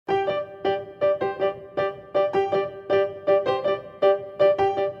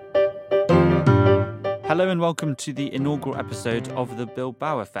Hello and welcome to the inaugural episode of the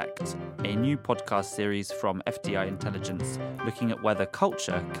Bilbao Effect, a new podcast series from FDI Intelligence looking at whether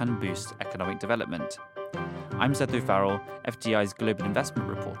culture can boost economic development. I'm Seth O'Farrell, FDI's global investment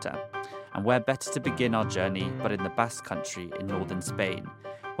reporter, and where better to begin our journey but in the Basque Country in northern Spain,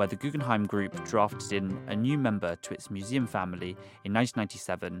 where the Guggenheim Group drafted in a new member to its museum family in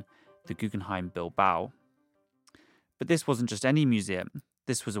 1997, the Guggenheim Bilbao. But this wasn't just any museum,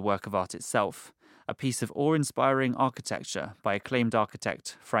 this was a work of art itself, a piece of awe-inspiring architecture by acclaimed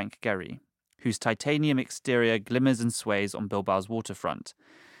architect Frank Gehry, whose titanium exterior glimmers and sways on Bilbao's waterfront.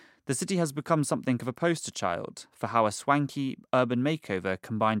 The city has become something of a poster child for how a swanky urban makeover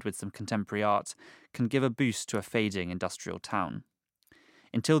combined with some contemporary art can give a boost to a fading industrial town.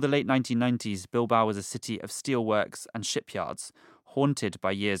 Until the late 1990s, Bilbao was a city of steelworks and shipyards, haunted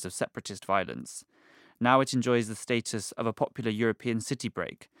by years of separatist violence. Now it enjoys the status of a popular European city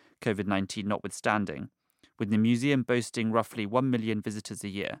break, COVID-19 notwithstanding, with the museum boasting roughly 1 million visitors a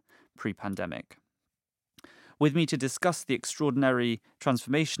year, pre-pandemic. With me to discuss the extraordinary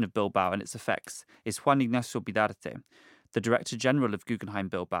transformation of Bilbao and its effects is Juan Ignacio Bidarte, the Director General of Guggenheim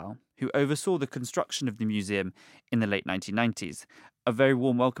Bilbao, who oversaw the construction of the museum in the late 1990s. A very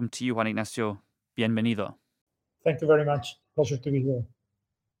warm welcome to you, Juan Ignacio. Bienvenido. Thank you very much. Pleasure to be here.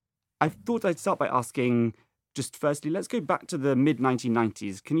 I thought I'd start by asking, just firstly, let's go back to the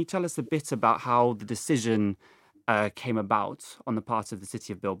mid-1990s. Can you tell us a bit about how the decision came about on the part of the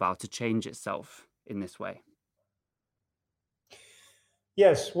city of Bilbao to change itself in this way?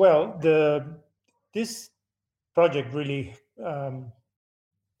 Yes, well, this project really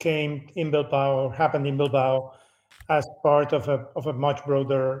came in Bilbao, or happened in Bilbao, as part of a much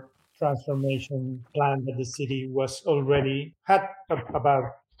broader transformation plan that the city was already had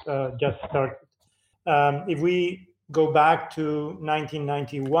about just started. If we go back to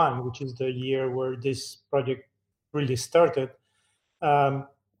 1991, which is the year where this project really started,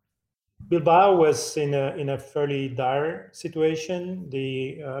 Bilbao was in a fairly dire situation.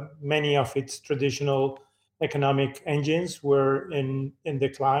 Many of its traditional economic engines were in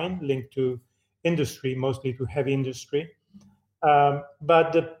decline, linked to industry, mostly to heavy industry.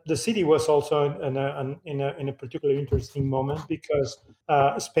 But the city was also in a particularly interesting moment because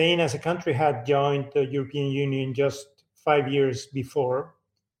Spain as a country had joined the European Union just 5 years before.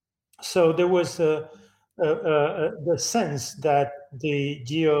 So there was the sense that the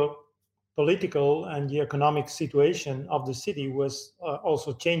geopolitical and the economic situation of the city was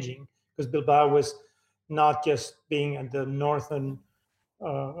also changing, because Bilbao was not just being at the northern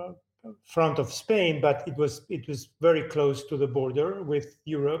front of Spain, but it was very close to the border with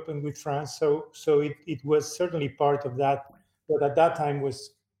Europe and with France. So it was certainly part of that, what at that time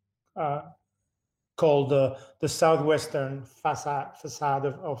was called the southwestern facade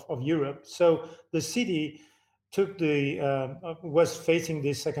of Europe. So the city was facing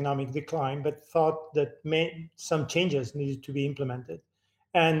this economic decline, but thought that some changes needed to be implemented.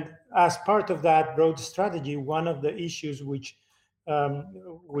 And as part of that broad strategy, one of the issues which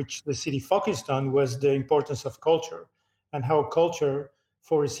the city focused on was the importance of culture, and how culture,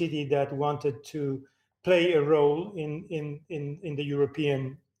 for a city that wanted to play a role in the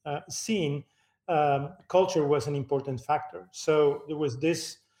European scene, culture was an important factor. So there was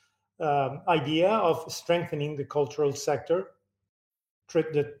this idea of strengthening the cultural sector,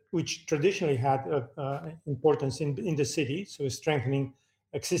 which traditionally had importance in the city, so strengthening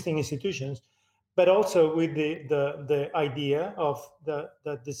existing institutions, but also with the idea of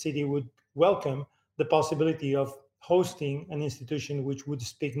that the city would welcome the possibility of hosting an institution which would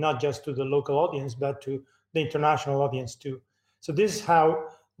speak not just to the local audience, but to the international audience too. So this is how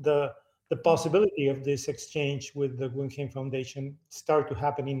the possibility of this exchange with the Guggenheim Foundation started to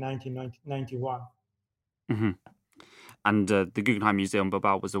happen in 1991. Mm-hmm. And the Guggenheim Museum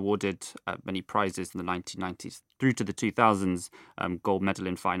Bilbao was awarded many prizes in the 1990s through to the 2000s, Gold Medal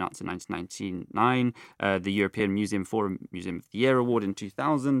in Fine Arts in 1999, the European Museum Forum Museum of the Year Award in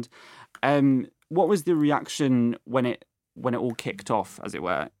 2000. What was the reaction when it all kicked off, as it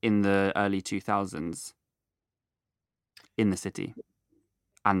were, in the early 2000s in the city,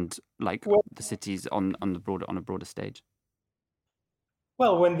 and the cities on a broader stage?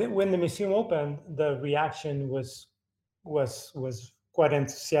 Well, when the museum opened, the reaction was quite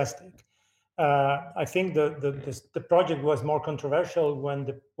enthusiastic. I think the project was more controversial when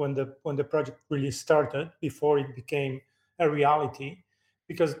the project really started, before it became a reality,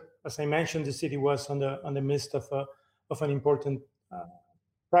 because, as I mentioned, the city was on the midst of an important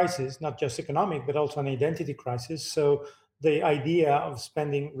crisis, not just economic, but also an identity crisis. So the idea of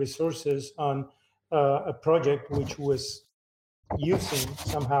spending resources on a project which was using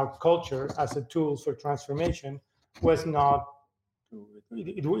somehow culture as a tool for transformation was not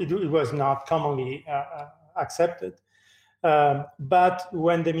it was not commonly accepted. But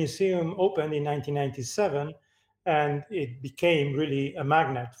when the museum opened in 1997, and it became really a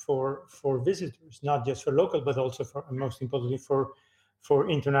magnet for visitors, not just for local, but also for, and most importantly, for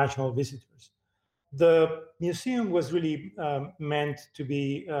international visitors. The museum was really meant to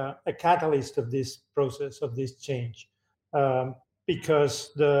be a catalyst of this process, of this change, um,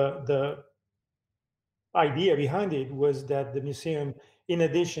 because the idea behind it was that the museum, in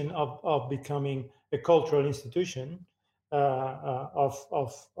addition of becoming a cultural institution of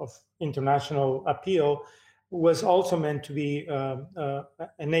international appeal, was also meant to be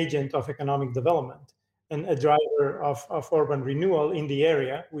an agent of economic development and a driver of urban renewal in the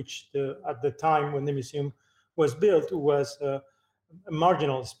area, which at the time when the museum was built was a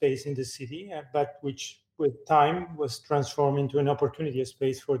marginal space in the city, but which with time was transformed into an opportunity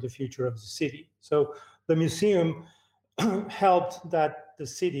space for the future of the city. So the museum helped that the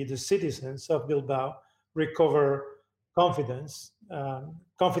city, the citizens of Bilbao, recover confidence,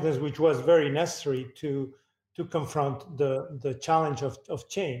 confidence which was very necessary to confront the challenge of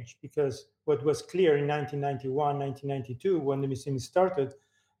change. Because what was clear in 1991, 1992, when the museum started,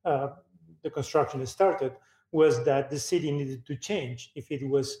 the construction started, was that the city needed to change if it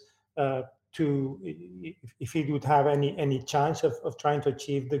was to if it would have any chance of trying to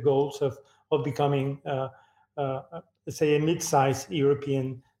achieve the goals of becoming let's say a mid-sized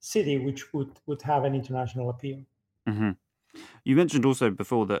European city which would have an international appeal. Hmm. You mentioned also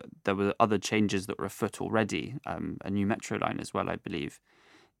before that there were other changes that were afoot already, a new metro line as well, I believe.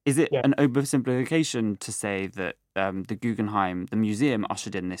 Is it Yeah. an oversimplification to say that the Guggenheim, the museum,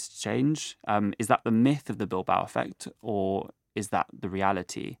 ushered in this change? Is that the myth of the Bilbao effect, or is that the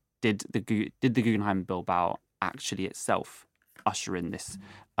reality? Did the Guggenheim Bilbao actually itself usher in this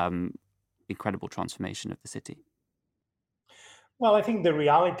incredible transformation of the city? Well, I think the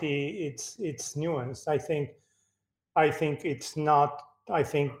reality it's nuanced. I think it's not. I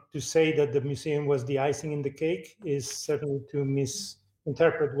think to say that the museum was the icing in the cake is certainly to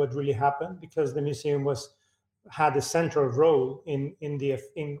misinterpret what really happened, because the museum had a central role in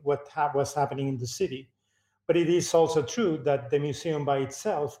what was happening in the city. But it is also true that the museum by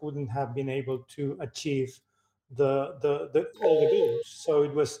itself wouldn't have been able to achieve all the goals. So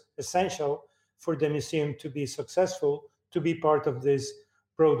it was essential for the museum to be successful, to be part of this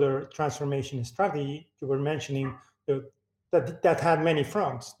broader transformation strategy. You were mentioning that had many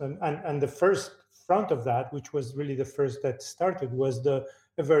fronts, and the first front of that, which was really the first that started, was a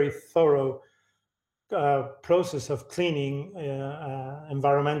very thorough process of cleaning an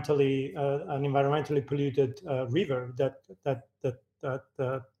environmentally polluted river that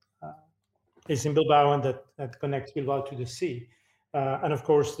is in Bilbao and that connects Bilbao to the sea. And of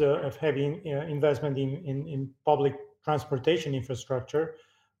course, the heavy investment in public transportation infrastructure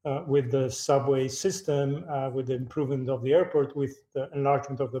with the subway system, with the improvement of the airport, with the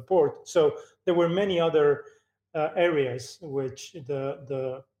enlargement of the port. So there were many other areas which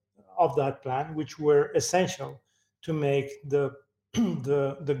of that plan, which were essential to make the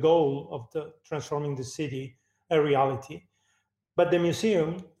goal of the transforming the city a reality. But the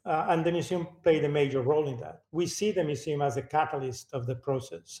museum played a major role in that. We see the museum as a catalyst of the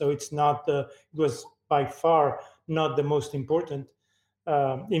process. So it was by far not the most important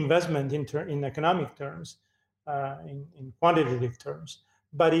investment in economic terms, in quantitative terms,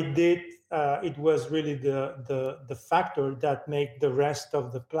 but it was really the factor that made the rest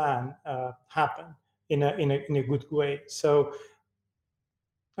of the plan happen in a good way. So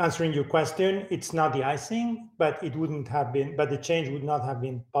answering your question, it's not the icing, but it wouldn't have been, but the change would not have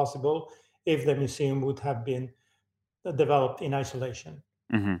been possible if the museum would have been developed in isolation.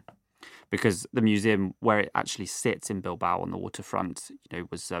 Mm-hmm. Because the museum, where it actually sits in Bilbao on the waterfront,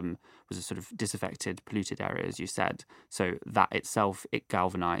 was a sort of disaffected, polluted area, as you said. So that itself, it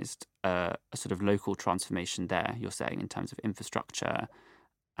galvanized a sort of local transformation there. You're saying in terms of infrastructure,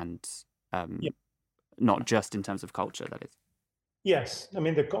 and not just in terms of culture. That is. Yes, I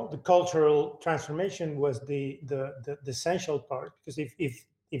mean the cultural transformation was the essential part, because if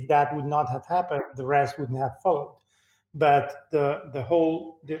that would not have happened, the rest wouldn't have followed. But the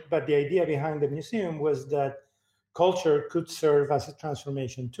idea behind the museum was that culture could serve as a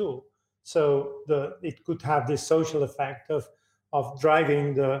transformation tool. So it could have this social effect of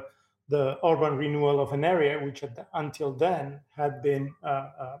driving the urban renewal of an area which until then had been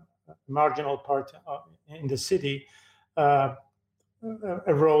a marginal part in the city. An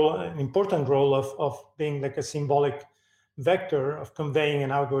important role of being like a symbolic vector of conveying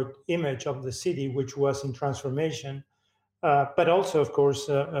an outward image of the city, which was in transformation, but also, of course,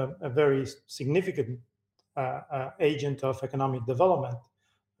 a very significant agent of economic development.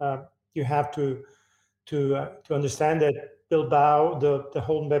 You have to understand that Bilbao, the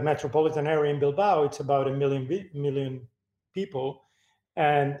whole metropolitan area in Bilbao, it's about a million people,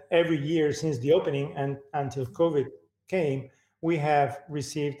 and every year since the opening and until COVID came, we have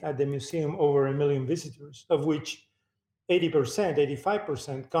received at the museum over 1 million visitors, of which 80%,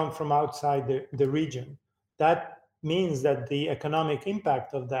 85% come from outside the region. That means that the economic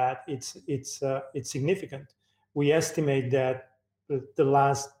impact of that it's significant. We estimate that the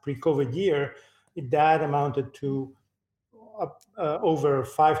last pre-COVID year, that amounted to over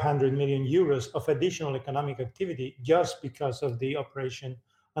 500 million euros of additional economic activity just because of the operation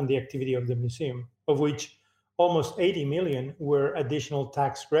and the activity of the museum, of which almost 80 million were additional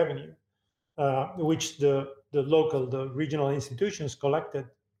tax revenue, which the regional institutions collected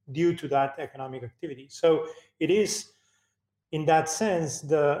due to that economic activity. So it is, in that sense,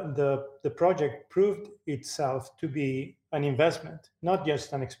 the project proved itself to be an investment, not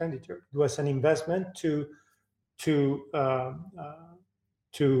just an expenditure. It was an investment to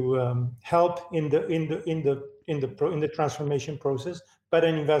help in the transformation process, but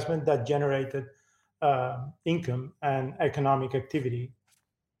an investment that generated income and economic activity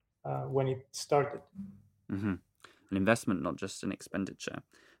when it started. Mm-hmm. An investment, not just an expenditure.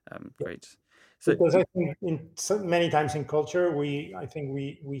 Great. So, because I think many times in culture, I think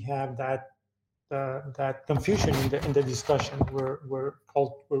we have that confusion in the discussion where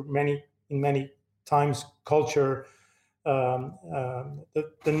many times culture,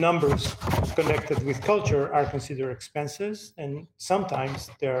 the numbers connected with culture are considered expenses, and sometimes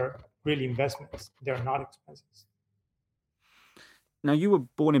they're really investments. They're not expenses. Now, you were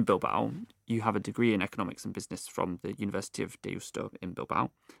born in Bilbao. You have a degree in economics and business from the University of Deusto in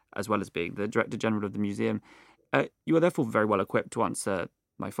Bilbao, as well as being the Director General of the museum. You are therefore very well equipped to answer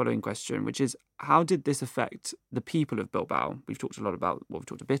my following question, which is, how did this affect the people of Bilbao? We've talked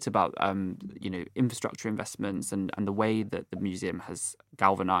a bit about infrastructure investments and the way that the museum has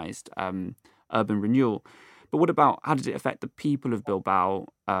galvanized urban renewal. But what about, how did it affect the people of Bilbao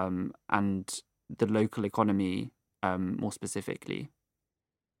and the local economy more specifically?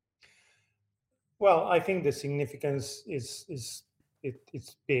 Well, I think the significance is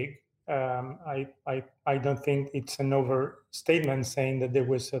big. I don't think it's an overstatement saying that there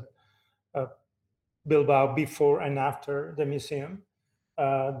was a Bilbao before and after the museum.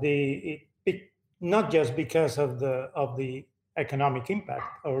 Not just because of the economic impact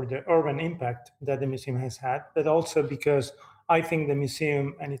or the urban impact that the museum has had, but also because I think the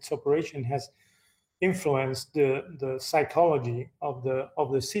museum and its operation has influenced the psychology of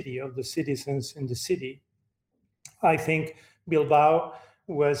the city, of the citizens in the city. I think Bilbao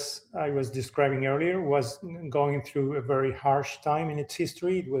I was describing earlier, was going through a very harsh time in its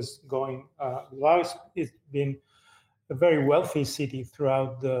history. It was Bilbao has been a very wealthy city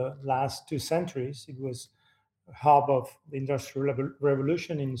throughout the last 2 centuries. It was a hub of the Industrial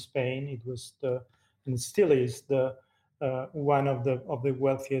Revolution in Spain. It was and still is one of the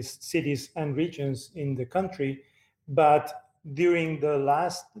wealthiest cities and regions in the country. But during the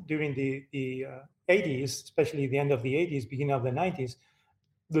 80s, especially the end of the 80s, beginning of the 90s,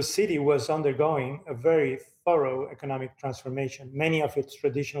 the city was undergoing a very thorough economic transformation. Many of its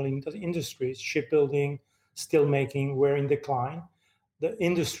traditional industries, shipbuilding, steelmaking, were in decline. The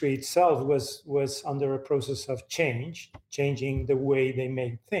industry itself was under a process of changing the way they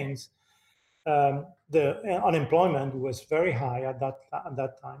made things. The unemployment was very high at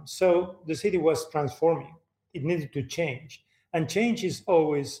that time. So the city was transforming. It needed to change. And change is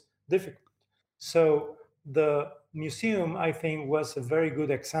always difficult. So the museum, I think, was a very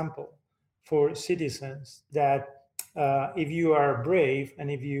good example for citizens that if you are brave and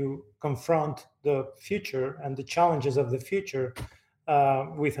if you confront the future and the challenges of the future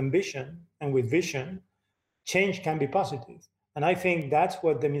with ambition and with vision, change can be positive. And I think that's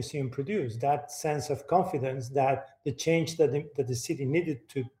what the museum produced, that sense of confidence that the change that the city needed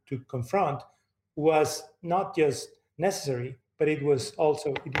to confront was not just necessary, but it was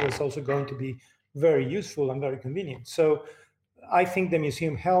also going to be very useful and very convenient. So I think the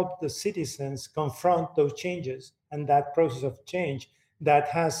museum helped the citizens confront those changes and that process of change that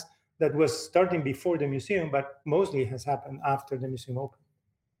was starting before the museum, but mostly has happened after the museum opened.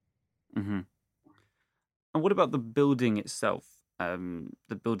 Mm-hmm. And what about the building itself?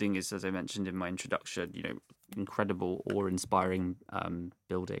 The building is, as I mentioned in my introduction, incredible, awe-inspiring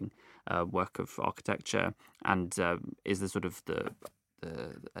building, work of architecture, and is the sort of the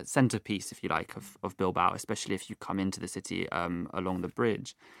centerpiece, if you like, of Bilbao, especially if you come into the city along the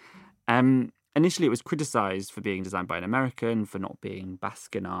bridge. Initially, it was criticized for being designed by an American, for not being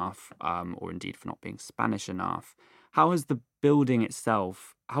Basque enough, or indeed for not being Spanish enough. How has the building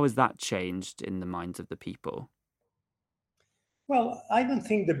itself, how has that changed in the minds of the people? Well, I don't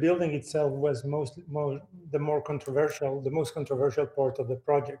think the building itself was the most controversial part of the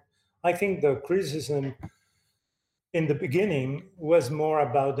project. I think the criticism in the beginning was more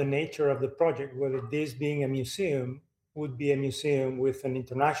about the nature of the project, whether this being a museum would be a museum with an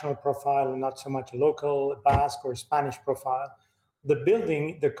international profile and not so much a local Basque or Spanish profile. The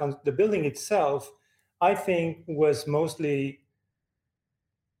building itself, I think, was mostly.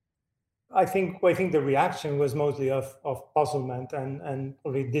 I think the reaction was mostly of puzzlement and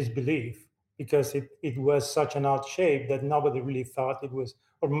really disbelief because it was such an odd shape that nobody really thought it was,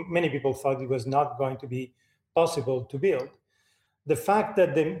 or many people thought it was not going to be possible to build. The fact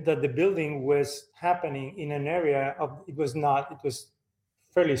that the building was happening in an area of it was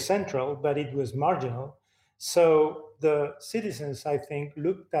fairly central, but it was marginal. So the citizens, I think,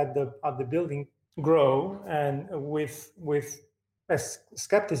 looked at the building grow and with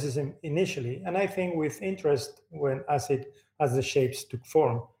skepticism initially, and I think with interest as the shapes took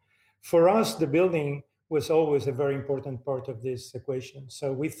form. For us, the building was always a very important part of this equation.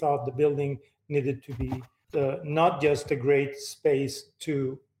 So we thought the building needed to be not just a great space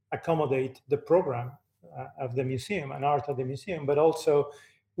to accommodate the program of the museum and art of the museum, but also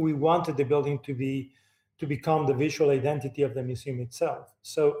we wanted the building to become the visual identity of the museum itself.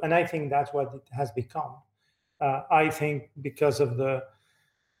 So, and I think that's what it has become. I think because of the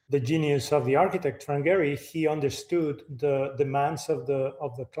genius of the architect Frank Gehry, he understood the demands of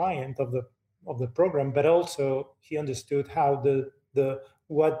the client of the program, but also he understood how the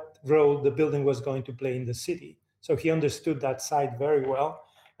what role the building was going to play in the city. So he understood that side very well,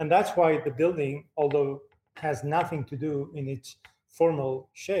 and that's why the building, although has nothing to do in its formal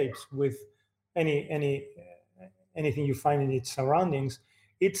shapes with any anything you find in its surroundings,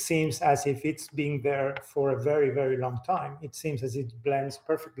 it seems as if it's been there for a very, very long time. It seems as it blends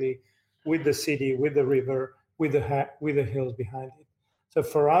perfectly with the city, with the river, with the hills behind it. So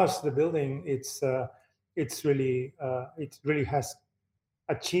for us, the building, it really has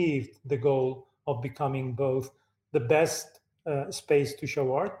achieved the goal of becoming both the best space to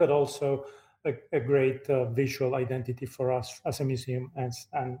show art, but also a great visual identity for us as a museum and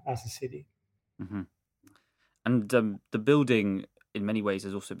as a city. Mm-hmm. And the building, in many ways,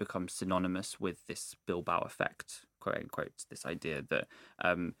 has also become synonymous with this Bilbao effect, quote unquote, this idea that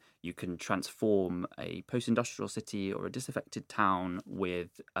you can transform a post-industrial city or a disaffected town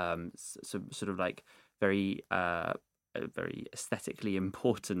with some sort of like very a very aesthetically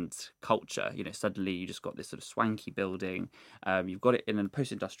important culture. You know, suddenly you just got this sort of swanky building. You've got it in a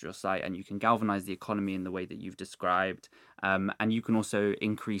post-industrial site, and you can galvanize the economy in the way that you've described, and you can also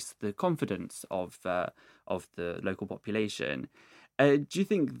increase the confidence of the local population. Do you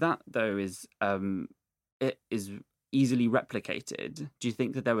think that though it is easily replicated? Do you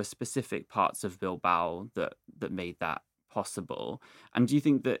think that there were specific parts of Bilbao that made that possible? And do you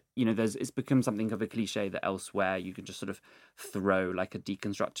think that, you know, it's become something of a cliche that elsewhere you can just sort of throw like a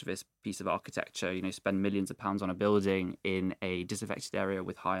deconstructivist piece of architecture, you know, spend millions of pounds on a building in a disaffected area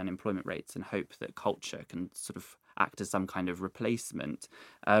with high unemployment rates and hope that culture can sort of act as some kind of replacement?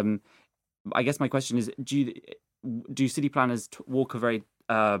 I guess my question is, do city planners walk a very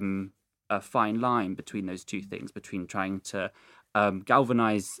a fine line between those two things, between trying to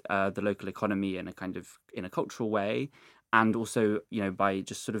galvanize the local economy in a cultural way, and also, you know, by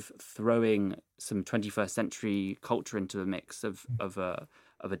just sort of throwing some 21st century culture into the mix of a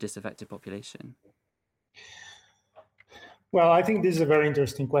disaffected population? Well, I think this is a very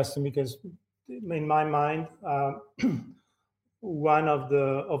interesting question because, in my mind, one of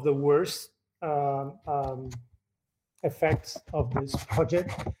the worst effects of this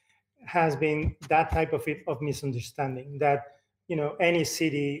project has been that type of misunderstanding that, you know, any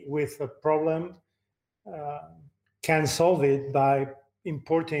city with a problem can solve it by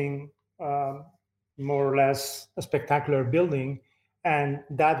importing more or less a spectacular building, and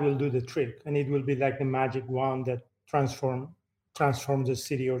that will do the trick, and it will be like the magic wand that transform the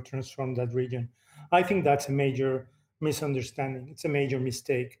city or transform that region. I think that's a major misunderstanding. It's a major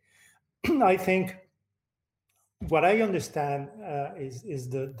mistake. I think what I understand is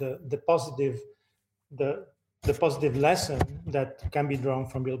the positive lesson that can be drawn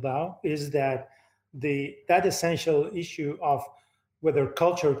from Bilbao is that that essential issue of whether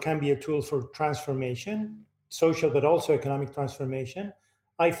culture can be a tool for transformation, social but also economic transformation.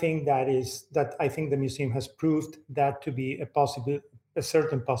 I think I think the museum has proved that to be a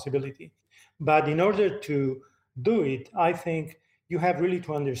certain possibility. But in order to do it, I think you have really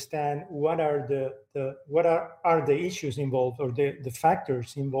to understand what are the issues involved, or the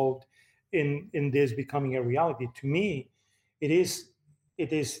factors involved in this becoming a reality. To me, it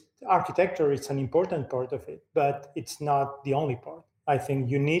is architecture. It's an important part of it, but it's not the only part. I think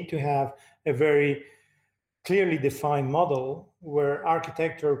you need to have a very clearly defined model where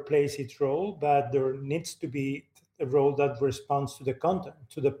architecture plays its role, but there needs to be a role that responds to the content,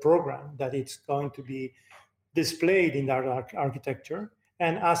 to the program that it's going to be displayed in that architecture.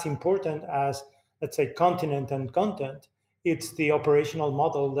 And as important as, let's say, continent and content, it's the operational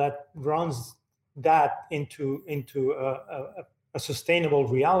model that runs that into a sustainable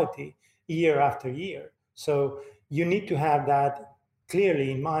reality year after year. So you need to have that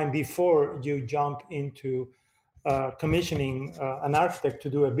clearly in mind before you jump into commissioning an architect to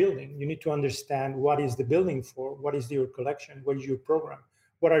do a building. You need to understand what is the building for, what is your collection, what is your program,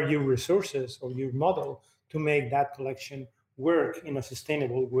 what are your resources or your model to make that collection work in a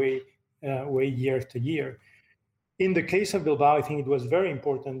sustainable way year to year. In the case of Bilbao, I think it was very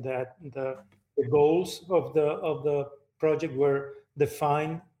important that the goals of the project were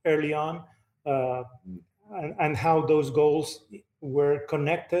defined early on, and how those goals were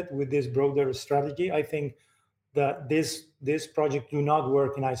connected with this broader strategy. I think that this project do not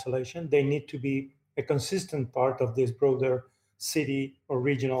work in isolation. They need to be a consistent part of this broader city or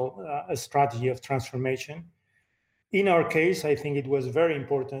regional strategy of transformation. In our case, I think it was very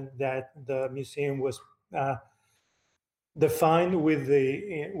important that the museum was defined with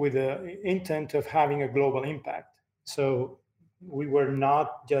the intent of having a global impact. So we were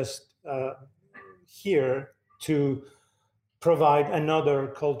not just here to provide another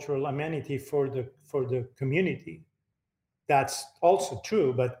cultural amenity for the community. That's also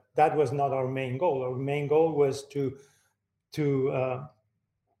true, but that was not our main goal. Our main goal was to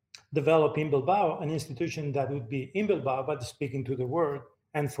develop in Bilbao an institution that would be in Bilbao but speaking to the world.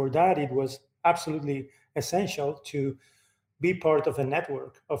 And for that, it was absolutely essential to be part of a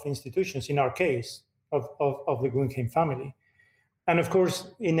network of institutions, in our case, of the Guggenheim family. And of course,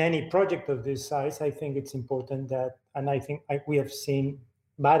 in any project of this size, I think it's important that, and I think we have seen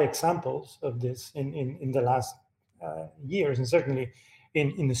bad examples of this in the last years, and certainly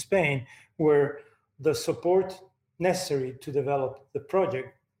in Spain, where the support necessary to develop the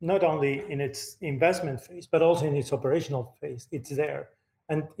project, not only in its investment phase, but also in its operational phase, it's there.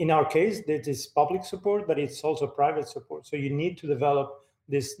 And in our case, it is public support, but it's also private support. So you need to develop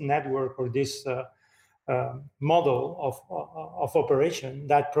this network or this model of operation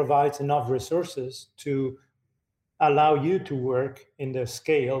that provides enough resources to allow you to work in the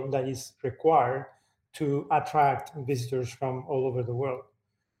scale that is required to attract visitors from all over the world.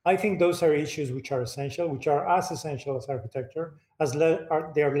 I think those are issues which are essential, which are as essential as architecture,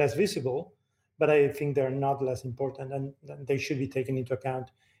 they are less visible, but I think they're not less important, and they should be taken into account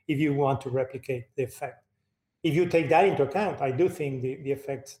if you want to replicate the effect. If you take that into account, I do think the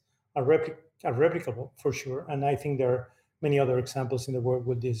effects are replicable for sure, and I think there are many other examples in the world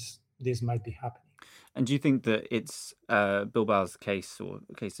where this might be happening. And do you think that it's Bilbao's case, or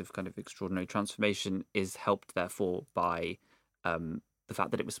a case of kind of extraordinary transformation, is helped therefore by the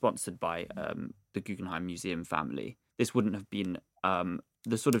fact that it was sponsored by the Guggenheim Museum family? This wouldn't have been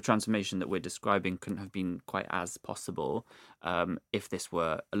the sort of transformation that we're describing couldn't have been quite as possible if this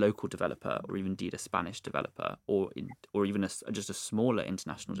were a local developer, or even indeed a Spanish developer, or even just a smaller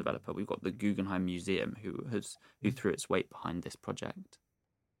international developer. We've got the Guggenheim Museum who threw its weight behind this project.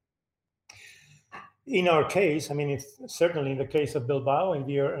 In our case, I mean, it's certainly in the case of Bilbao, and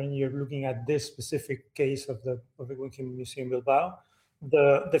you're looking at this specific case of the Guggenheim Museum Bilbao,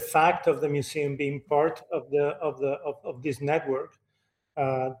 the fact of the museum being part of this network,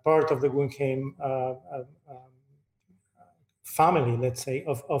 part of the Guggenheim family, let's say,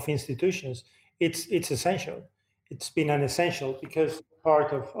 of institutions, it's essential. It's been an essential because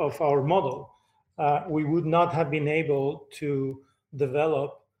part of our model. We would not have been able to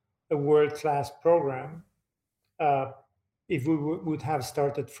develop a world-class program if we would have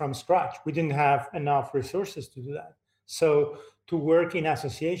started from scratch. We didn't have enough resources to do that. So to work in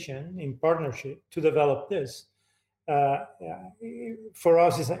association, in partnership, to develop this, for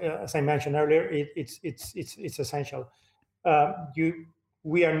us, as I mentioned earlier, it's essential.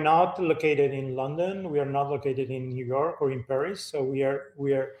 We are not located in London. We are not located in New York or in Paris. So we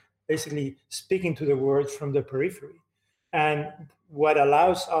are basically speaking to the world from the periphery. And what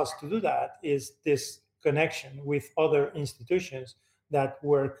allows us to do that is this connection with other institutions that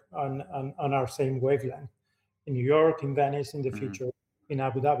work on our same wavelength, in New York, in Venice, in the future, in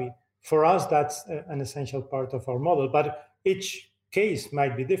Abu Dhabi. For us, that's an essential part of our model. But each case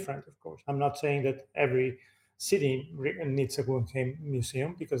might be different, of course. I'm not saying that every city needs a Guggenheim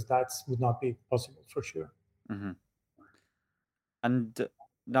museum, because that would not be possible for sure. Mm-hmm. And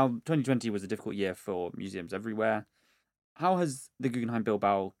now 2020 was a difficult year for museums everywhere. How has the Guggenheim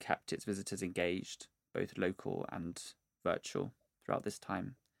Bilbao kept its visitors engaged, both local and virtual, throughout this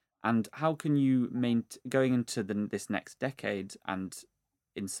time? And how can you going into this next decade, and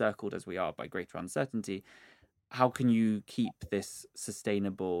encircled as we are by greater uncertainty, how can you keep this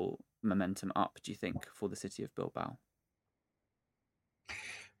sustainable momentum up, do you think, for the city of Bilbao?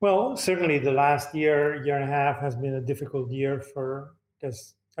 Well, certainly the last year and a half has been a difficult year for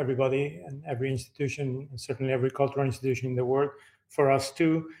just everybody and every institution, and certainly every cultural institution in the world, for us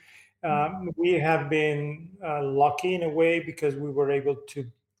too. We have been lucky in a way, because we were able to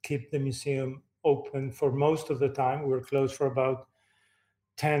keep the museum open for most of the time. We were closed for about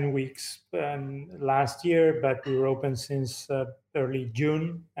 10 weeks last year, but we were open since early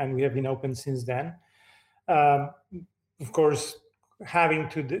June, and we have been open since then. Of course, having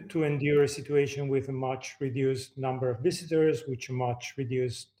to endure a situation with a much reduced number of visitors, which a much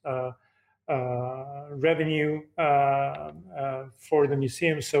reduced revenue for the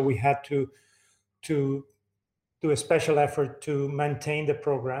museum. So we had to do a special effort to maintain the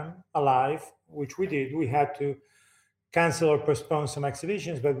program alive, which we did. We had to cancel or postpone some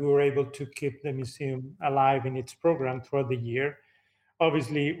exhibitions, but we were able to keep the museum alive in its program throughout the year.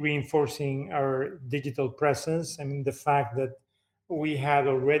 Obviously, reinforcing our digital presence. I mean, the fact that we had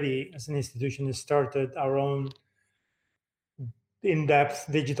already, as an institution, started our own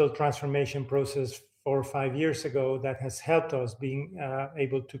in-depth digital transformation process 4 or 5 years ago, that has helped us being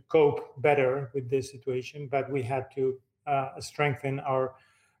able to cope better with this situation. But we had to strengthen our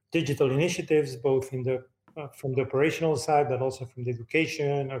digital initiatives, both from the operational side, but also from the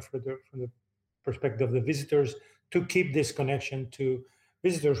education, or from the perspective of the visitors, to keep this connection to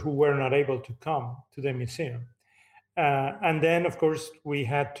visitors who were not able to come to the museum. And then, of course, we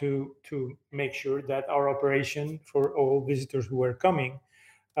had to make sure that our operation for all visitors who were coming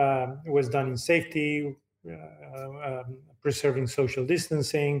was done in safety, preserving social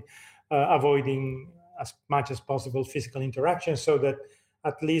distancing, avoiding as much as possible physical interaction, so that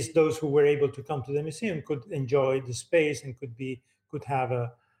at least those who were able to come to the museum could enjoy the space and could have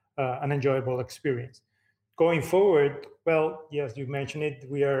an enjoyable experience. Going forward, well, yes, you mentioned it,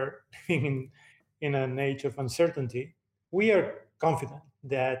 we are living in an age of uncertainty. We are confident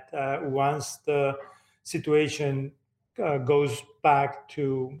that once the situation goes back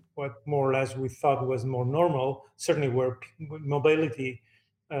to what more or less we thought was more normal, certainly where mobility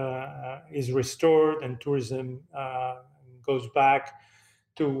is restored and tourism goes back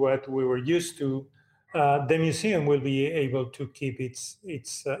to what we were used to, the museum will be able to keep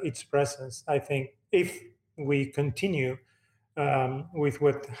its presence. I think if we continue with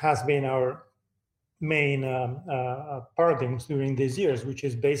what has been our main paradigms during these years, which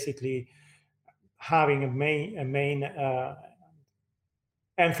is basically having a main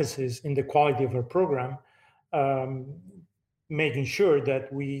emphasis in the quality of our program, making sure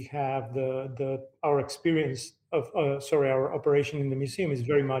that we have our experience of our operation in the museum is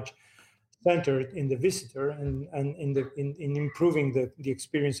very much centered in the visitor, and in improving the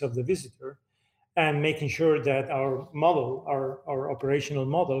experience of the visitor, and making sure that our model, our operational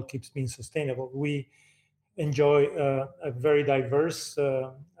model, keeps being sustainable. We enjoy a very diverse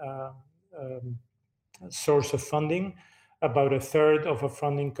source of funding. About a third of our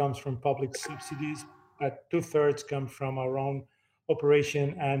funding comes from public subsidies, but 2/3 come from our own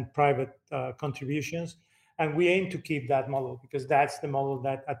operation and private contributions. And we aim to keep that model, because that's the model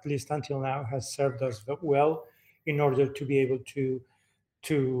that, at least until now, has served us well, in order to be able to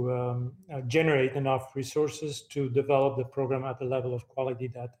generate enough resources to develop the program at the level of quality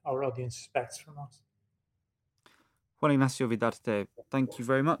that our audience expects from us. Juan Ignacio Vidarte, thank you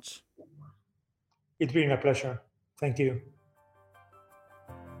very much. It's been a pleasure. Thank you.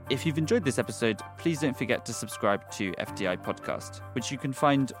 If you've enjoyed this episode, please don't forget to subscribe to FDI Podcast, which you can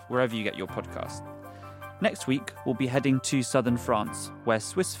find wherever you get your podcast. Next week, we'll be heading to southern France, where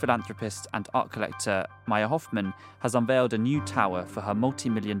Swiss philanthropist and art collector Maya Hoffman has unveiled a new tower for her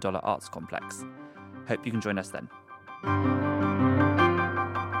multi-million-dollar arts complex. Hope you can join us then.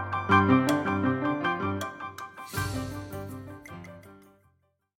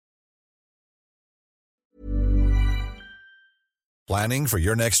 Planning for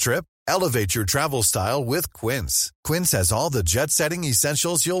your next trip? Elevate your travel style with Quince. Quince has all the jet-setting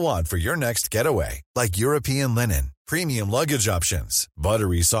essentials you'll want for your next getaway, like European linen, premium luggage options,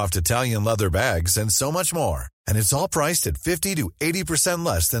 buttery soft Italian leather bags, and so much more. And it's all priced at 50 to 80%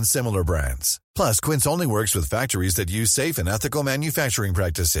 less than similar brands. Plus, Quince only works with factories that use safe and ethical manufacturing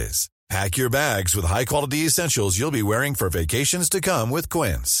practices. Pack your bags with high-quality essentials you'll be wearing for vacations to come with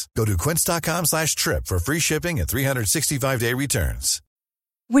Quince. Go to quince.com/trip for free shipping and 365-day returns.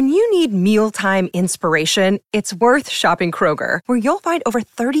 When you need mealtime inspiration, it's worth shopping Kroger, where you'll find over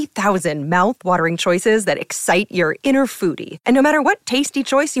 30,000 mouth-watering choices that excite your inner foodie. And no matter what tasty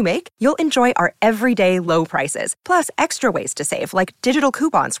choice you make, you'll enjoy our everyday low prices, plus extra ways to save, like digital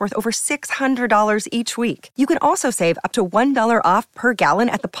coupons worth over $600 each week. You can also save up to $1 off per gallon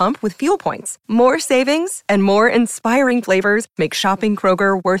at the pump with fuel points. More savings and more inspiring flavors make shopping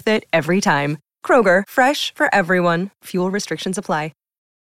Kroger worth it every time. Kroger, fresh for everyone. Fuel restrictions apply.